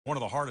One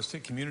of the hardest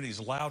hit communities,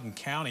 Loudon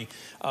County.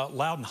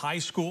 Loudon High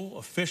School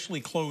officially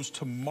closed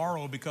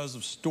tomorrow because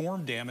of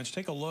storm damage.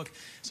 Take a look at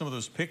some of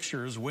those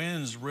pictures.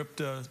 Winds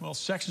ripped,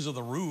 sections of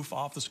the roof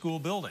off the school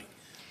building.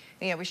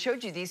 Yeah, we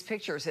showed you these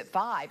pictures at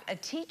 5. A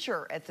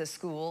teacher at the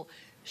school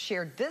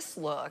shared this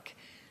look.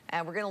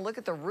 And we're going to look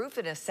at the roof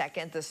in a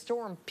second. The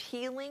storm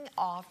peeling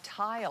off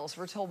tiles.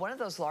 We're told one of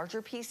those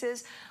larger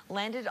pieces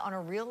landed on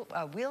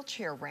a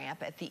wheelchair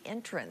ramp at the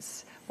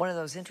entrance, one of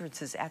those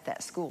entrances at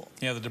that school.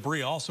 Yeah, the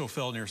debris also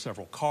fell near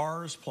several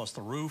cars, plus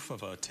the roof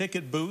of a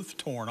ticket booth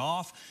torn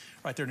off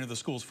right there near the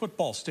school's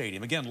football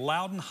stadium. Again,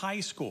 Loudon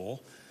High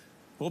School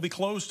will be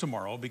closed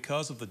tomorrow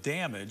because of the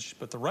damage,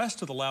 but the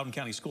rest of the Loudon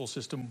County school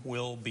system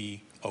will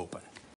be open.